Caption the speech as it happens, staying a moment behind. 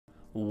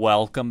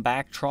Welcome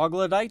back,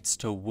 troglodytes,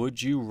 to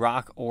Would You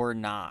Rock or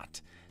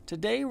Not.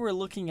 Today we're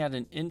looking at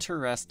an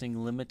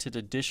interesting limited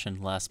edition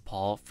Les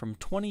Paul from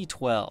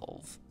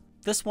 2012.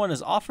 This one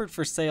is offered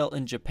for sale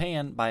in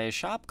Japan by a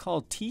shop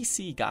called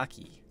TC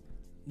Gaki.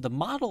 The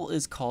model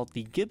is called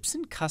the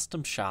Gibson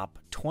Custom Shop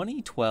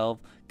 2012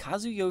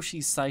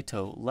 Kazuyoshi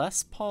Saito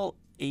Les Paul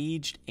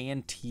Aged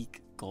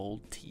Antique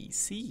Gold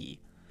TC.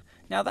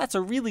 Now that's a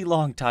really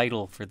long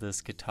title for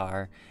this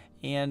guitar,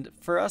 and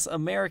for us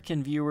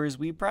American viewers,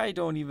 we probably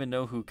don't even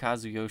know who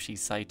Kazuyoshi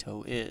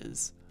Saito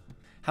is.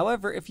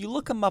 However, if you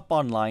look him up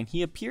online,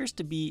 he appears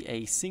to be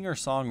a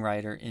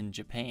singer-songwriter in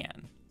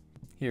Japan.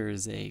 Here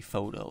is a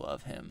photo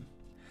of him.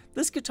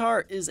 This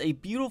guitar is a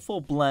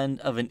beautiful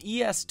blend of an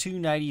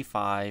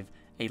ES-295,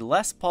 a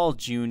Les Paul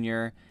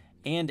Jr.,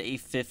 and a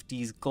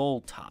 50s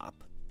gold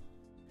top.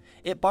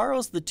 It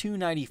borrows the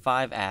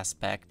 295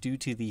 aspect due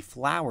to the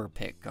flower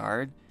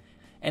pickguard,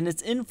 and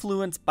it's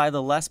influenced by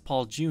the Les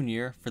Paul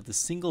Jr. for the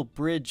single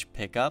bridge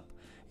pickup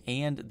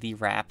and the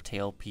wrap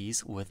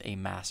tailpiece with a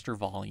master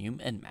volume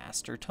and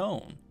master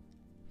tone.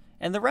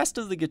 And the rest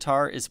of the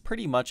guitar is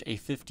pretty much a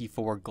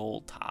 54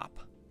 gold top.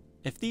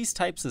 If these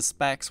types of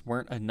specs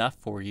weren't enough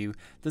for you,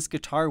 this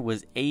guitar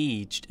was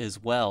aged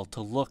as well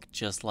to look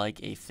just like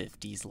a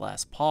 50s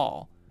Les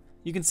Paul.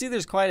 You can see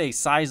there's quite a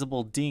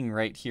sizable ding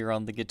right here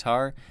on the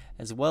guitar,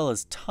 as well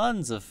as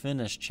tons of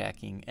finish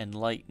checking and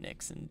light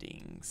nicks and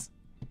dings.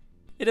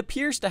 It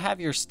appears to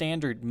have your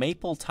standard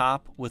maple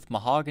top with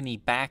mahogany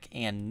back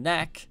and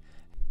neck,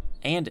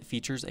 and it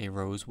features a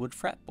rosewood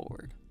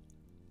fretboard.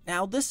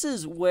 Now this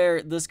is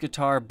where this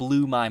guitar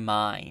blew my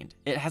mind.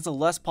 It has a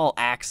Les Paul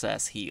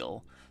access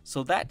heel,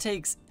 so that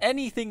takes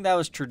anything that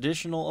was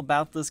traditional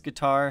about this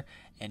guitar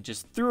and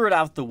just threw it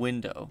out the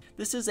window.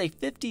 This is a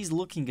 50s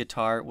looking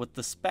guitar with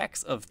the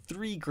specs of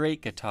three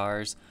great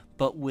guitars,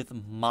 but with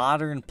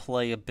modern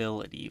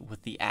playability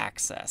with the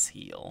access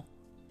heel.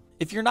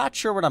 If you're not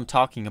sure what I'm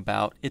talking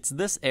about, it's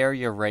this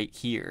area right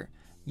here.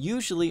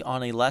 Usually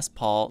on a Les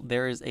Paul,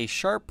 there is a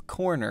sharp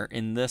corner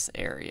in this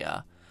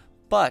area,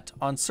 but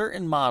on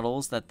certain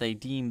models that they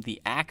deem the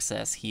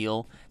access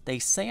heel, they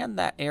sand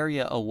that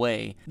area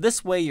away.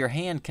 This way your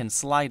hand can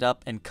slide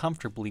up and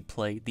comfortably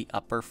play the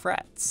upper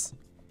frets.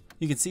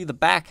 You can see the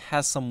back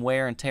has some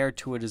wear and tear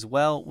to it as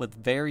well, with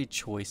very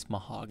choice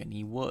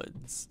mahogany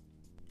woods.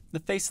 The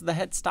face of the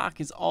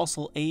headstock is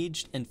also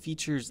aged and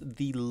features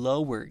the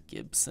lower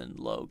Gibson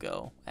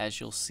logo, as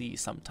you'll see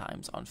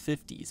sometimes on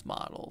 50s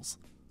models.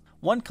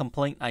 One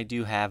complaint I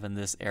do have in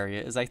this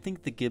area is I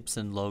think the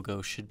Gibson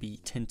logo should be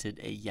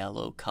tinted a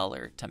yellow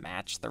color to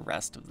match the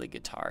rest of the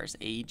guitar's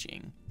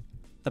aging.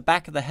 The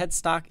back of the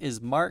headstock is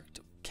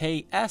marked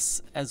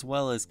KS as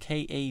well as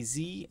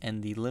KAZ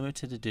and the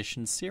limited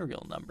edition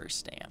serial number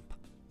stamp.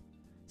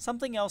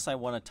 Something else I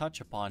want to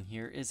touch upon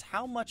here is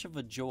how much of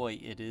a joy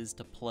it is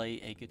to play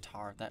a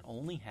guitar that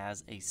only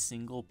has a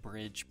single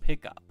bridge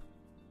pickup.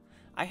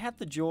 I had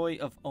the joy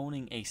of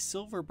owning a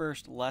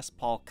Silverburst Les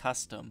Paul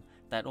Custom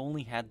that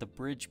only had the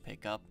bridge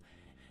pickup,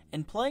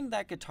 and playing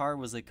that guitar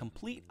was a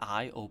complete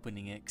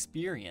eye-opening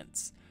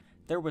experience.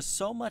 There was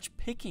so much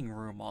picking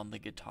room on the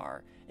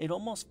guitar, it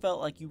almost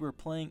felt like you were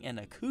playing an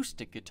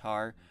acoustic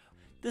guitar.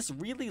 This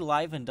really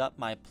livened up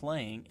my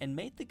playing and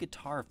made the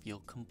guitar feel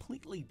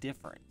completely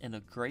different in a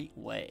great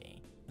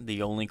way.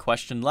 The only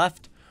question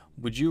left,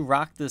 would you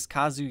rock this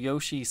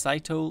Kazuyoshi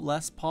Saito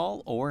Les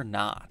Paul or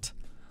not?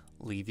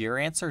 Leave your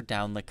answer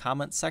down in the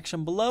comment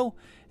section below,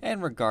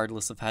 and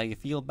regardless of how you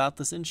feel about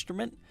this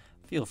instrument,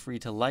 feel free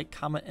to like,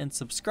 comment, and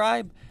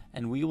subscribe,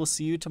 and we will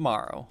see you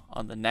tomorrow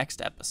on the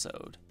next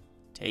episode.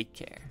 Take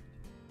care.